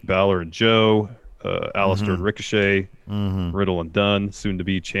guys, Balor and Joe, Alistair and Ricochet, Riddle and Dunn, soon to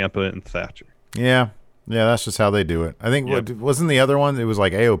be Ciampa and Thatcher. Yeah, that's just how they do it. I think wasn't the other one? It was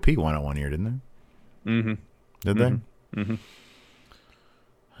like AOP won it one year, didn't they? Did they?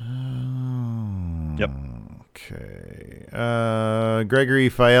 Yep. Okay. Gregory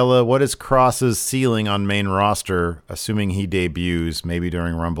Fiella, what is Cross's ceiling on main roster, assuming he debuts, maybe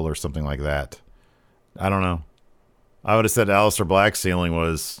during Rumble or something like that? I don't know. I would have said Aleister Black's ceiling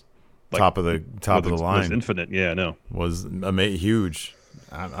was like, top of the line. Was infinite. Yeah, no. Was huge.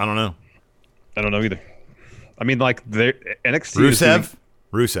 I don't know. I don't know either. I mean, like NXT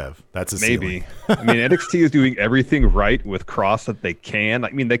Rusev. That's his ceiling. I mean, NXT is doing everything right with Cross that they can. I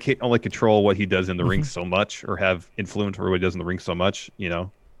mean, they can't only control what he does in the ring so much, or have influence over what he does in the ring so much,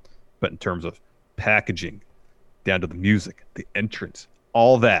 But in terms of packaging, down to the music, the entrance,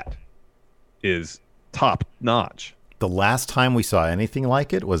 all that is top notch. The last time we saw anything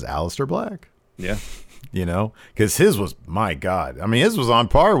like it was Aleister Black. Yeah. Because his was, my God. I mean, his was on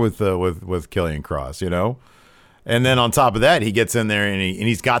par with Killian Cross, And then on top of that, he gets in there and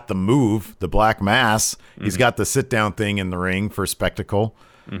he's got the move, the Black Mass. He's got the sit-down thing in the ring for spectacle.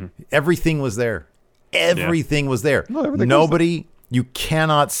 Everything was there. Everything was there. Nobody, you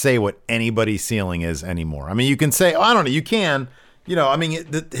cannot say what anybody's ceiling is anymore. I mean, you can say, I don't know, you can. I mean,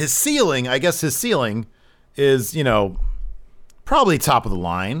 his ceiling, I guess his ceiling is, probably top of the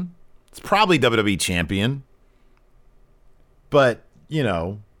line. It's probably WWE champion. But,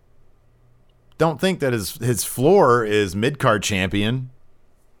 don't think that his floor is mid-card champion.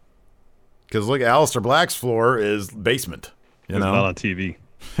 Because look, Aleister Black's floor is basement. It's not on TV.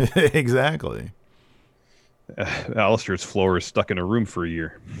 Exactly. Aleister's floor is stuck in a room for a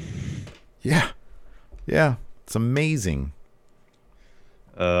year. Yeah. It's amazing.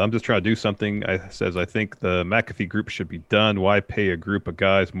 I'm just trying to do something. I think the McAfee group should be done. Why pay a group of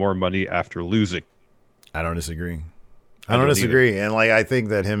guys more money after losing? I don't disagree. I don't disagree. And I think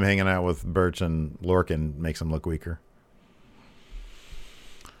that him hanging out with Birch and Lorcan makes him look weaker.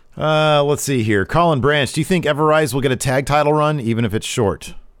 Let's see here. Colin Branch, do you think Everrise will get a tag title run, even if it's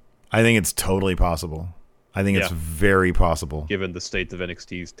short? I think it's totally possible. I think it's very possible. Given the state of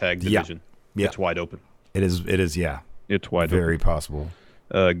NXT's tag division. Yeah. It's wide open. It is, It's wide open. Very possible.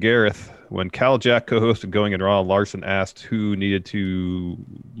 Gareth, when Cal Jack co-hosted Going in Raw, Larson asked who needed to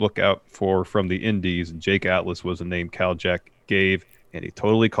look out for from the Indies. Jake Atlas was the name Cal Jack gave, and he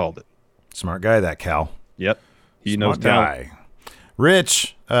totally called it. Smart guy, that Cal. Yep. He knows talent. Guy.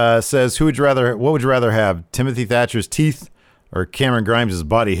 Rich says, what would you rather have, Timothy Thatcher's teeth or Cameron Grimes'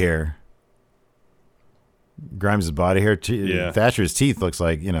 body hair? Grimes' body hair? Thatcher's teeth looks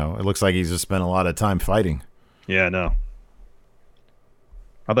like, it looks like he's just spent a lot of time fighting. Yeah, no.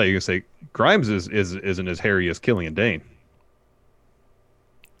 I thought you were going to say Grimes isn't as hairy as Killian Dane.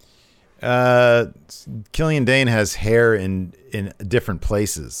 Killian Dane has hair in different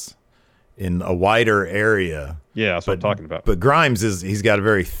places, in a wider area. Yeah, that's what I'm talking about. But Grimes he's got a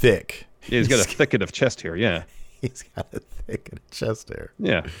very thick. Yeah, he's got a thicket of chest hair. Yeah, he's got a thicket of chest hair.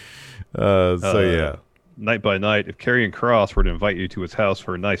 Yeah. Yeah. Night by night, if Karrion Kross were to invite you to his house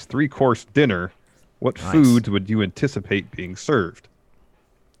for a nice 3-course dinner, what foods would you anticipate being served?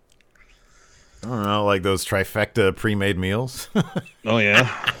 I don't know, like those trifecta pre-made meals. Oh, yeah.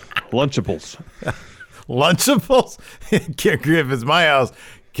 Lunchables. Lunchables? If it's my house,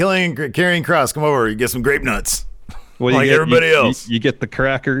 Karrion Kross, come over, you get some grape nuts. Well, like everybody else. You get the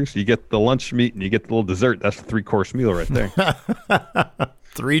crackers, you get the lunch meat, and you get the little dessert. That's the 3-course meal right there.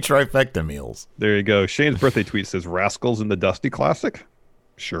 3 trifecta meals. There you go. Shane's birthday tweet says, Rascals in the Dusty Classic?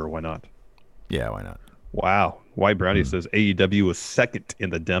 Sure, why not? Yeah, why not? Wow. White Brownie says AEW was second in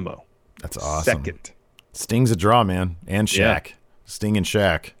the demo. That's awesome. Second. Sting's a draw, man. And Shaq. Yeah. Sting and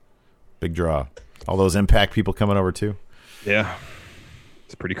Shaq. Big draw. All those Impact people coming over, too. Yeah.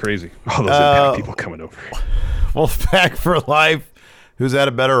 It's pretty crazy. All those Impact people coming over. Wolfpack for Life, who's had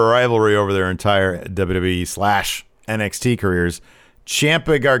a better rivalry over their entire WWE/NXT careers.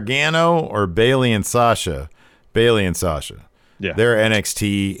 Ciampa Gargano or Bayley and Sasha? Bayley and Sasha. Yeah. Their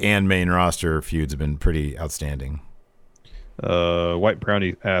NXT and main roster feuds have been pretty outstanding. White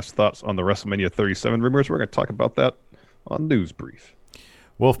Brownie asked thoughts on the WrestleMania 37 rumors. We're going to talk about that on News Brief.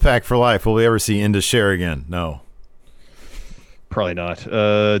 Wolfpack for Life. Will we ever see Indus Sher again? No. Probably not.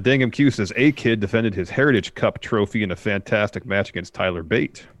 Dangum Q says A-Kid defended his Heritage Cup trophy in a fantastic match against Tyler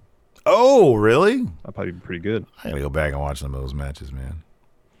Bate. Oh, really? That'd probably be pretty good. I gotta go back and watch some of those matches, man.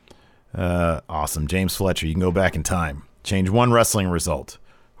 Awesome. James Fletcher, you can go back in time. Change one wrestling result.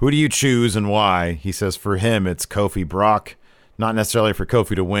 Who do you choose and why? He says for him, it's Kofi Brock. Not necessarily for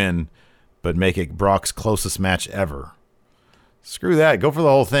Kofi to win, but make it Brock's closest match ever. Screw that. Go for the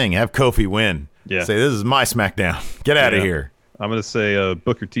whole thing. Have Kofi win. Yeah. Say, this is my SmackDown. Get out of here. I'm going to say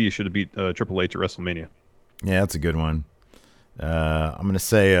Booker T should have beat Triple H at WrestleMania. Yeah, that's a good one. I'm going to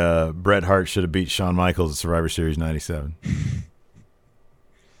say Bret Hart should have beat Shawn Michaels at Survivor Series 97.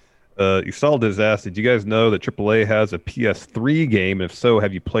 Usalda has asked, did you guys know that AAA has a PS3 game? If so,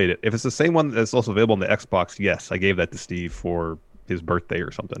 have you played it? If it's the same one that's also available on the Xbox, yes. I gave that to Steve for his birthday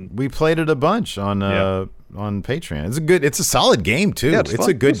or something. We played it a bunch on Patreon. It's a solid game, too. Yeah, it's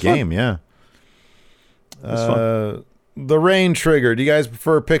a good game, yeah. The Rain Trigger. Do you guys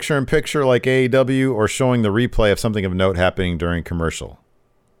prefer picture-in-picture like AEW or showing the replay of something of note happening during commercial?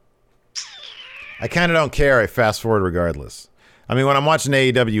 I kind of don't care. I fast forward regardless. I mean, when I'm watching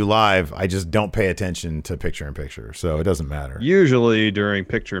AEW live, I just don't pay attention to picture-in-picture, so it doesn't matter. Usually during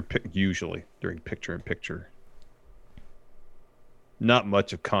picture-in-picture, not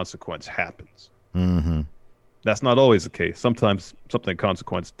much of consequence happens. Mm-hmm. That's not always the case. Sometimes something of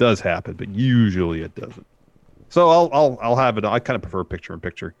consequence does happen, but usually it doesn't. So I'll have it. I kind of prefer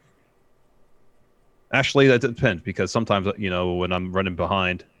picture-in-picture. Actually, that depends because sometimes when I'm running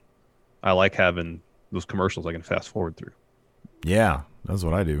behind, I like having those commercials I can fast forward through. Yeah, that's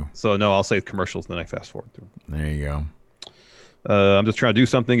what I do. So no, I'll save commercials and then I fast forward through. There you go. I'm just trying to do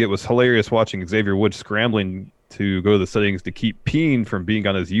something. It was hilarious watching Xavier Woods scrambling to go to the settings to keep Peen from being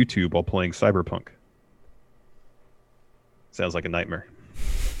on his YouTube while playing Cyberpunk. Sounds like a nightmare.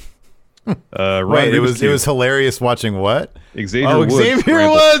 Wait, it was hilarious watching what? Xavier Woods. Xavier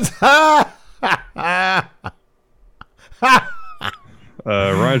Woods!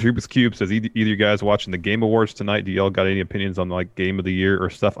 Ryan's Rubik's Cube says, either you guys watching the Game Awards tonight? Do y'all got any opinions on like Game of the Year or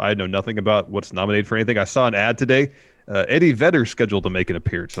stuff? I know nothing about what's nominated for anything. I saw an ad today. Eddie Vedder scheduled to make an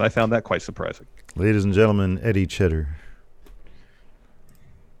appearance, and I found that quite surprising. Ladies and gentlemen, Eddie Cheddar.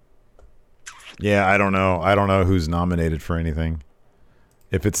 Yeah, I don't know. I don't know who's nominated for anything.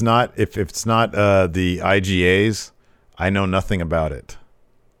 If it's not the IGAs, I know nothing about it.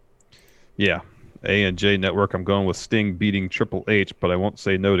 Yeah. A&J Network, I'm going with Sting beating Triple H, but I won't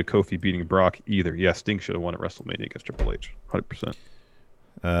say no to Kofi beating Brock either. Yeah, Sting should have won at WrestleMania against Triple H, 100%.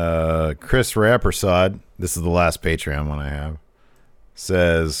 Chris Rappersod, this is the last Patreon one I have,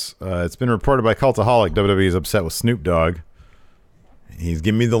 says, it's been reported by Cultaholic WWE is upset with Snoop Dogg. He's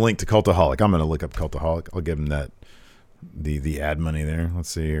giving me the link to Cultaholic. I'm going to look up Cultaholic. I'll give him that the ad money there. Let's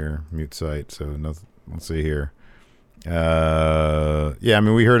see here. Mute site. So let's see here. Yeah, I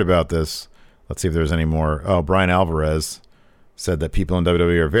mean, we heard about this. Let's see if there's any more. Oh, Brian Alvarez said that people in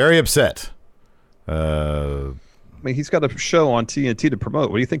WWE are very upset. I mean, he's got a show on TNT to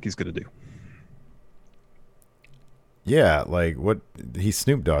promote. What do you think he's going to do? Yeah, like what? He's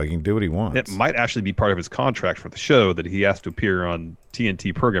Snoop Dogg. He can do what he wants. It might actually be part of his contract for the show that he has to appear on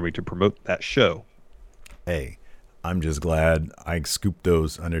TNT programming to promote that show. Hey, I'm just glad I scooped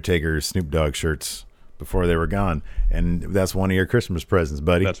those Undertaker Snoop Dogg shirts before they were gone. And that's one of your Christmas presents,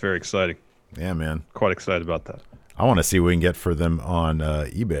 buddy. That's very exciting. Yeah, man. Quite excited about that. I want to see what we can get for them on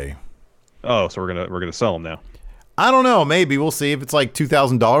eBay. Oh, so we're gonna sell them now. I don't know. Maybe we'll see. If it's like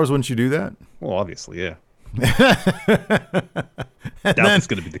 $2,000, wouldn't you do that? Well, obviously, yeah. Doubt that's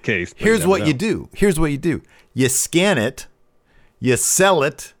going to be the case. Here's what you do. You scan it, you sell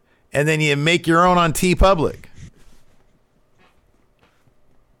it, and then you make your own on TeePublic.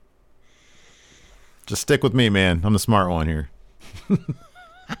 Just stick with me, man. I'm the smart one here.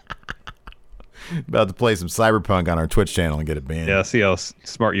 About to play some Cyberpunk on our Twitch channel and get it banned. Yeah, see how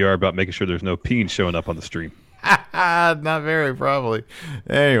smart you are about making sure there's no Peen showing up on the stream. Not very, probably.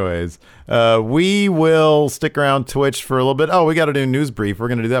 Anyways, we will stick around Twitch for a little bit. Oh, we got to do a news brief. We're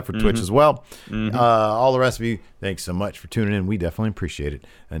going to do that for Twitch as well. All the rest of you, thanks so much for tuning in. We definitely appreciate it.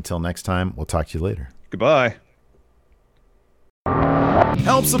 Until next time, we'll talk to you later. Goodbye.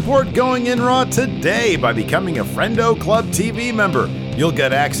 Help support Going In Raw today by becoming a Friendo Club TV member. You'll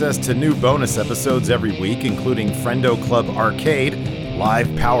get access to new bonus episodes every week, including Friendo Club Arcade,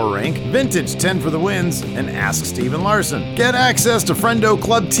 Live Power Rank, Vintage 10 for the Wins, and Ask Steven Larson. Get access to Friendo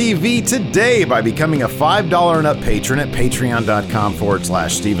Club TV today by becoming a $5 and up patron at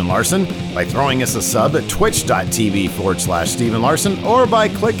patreon.com/Steven Larson, by throwing us a sub at twitch.tv/Steven Larson, or by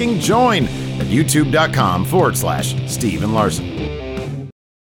clicking join at youtube.com/Steven Larson.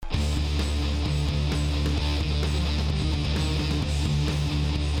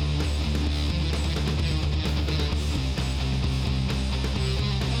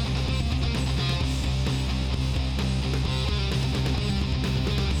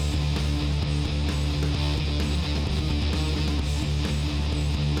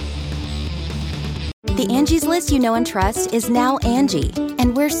 The Angie's List you know and trust is now Angie,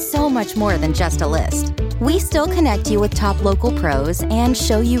 and we're so much more than just a list. We still connect you with top local pros and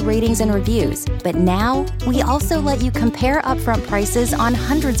show you ratings and reviews, but now we also let you compare upfront prices on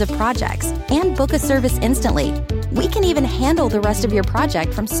hundreds of projects and book a service instantly. We can even handle the rest of your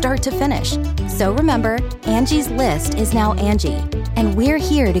project from start to finish. So remember, Angie's List is now Angie, and we're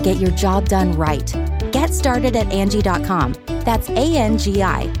here to get your job done right. Get started at Angie.com. That's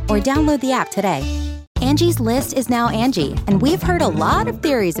ANGI, or download the app today. Angie's List is now Angie, and we've heard a lot of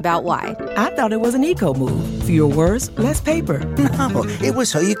theories about why. I thought it was an eco move. Fewer words, less paper. No, it was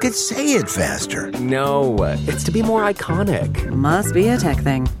so you could say it faster. No, it's to be more iconic. Must be a tech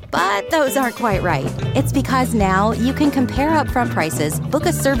thing. But those aren't quite right. It's because now you can compare upfront prices, book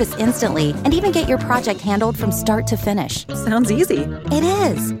a service instantly, and even get your project handled from start to finish. Sounds easy. It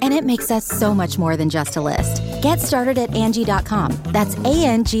is, and it makes us so much more than just a list. Get started at Angie.com. That's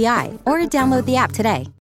ANGI, or download the app today.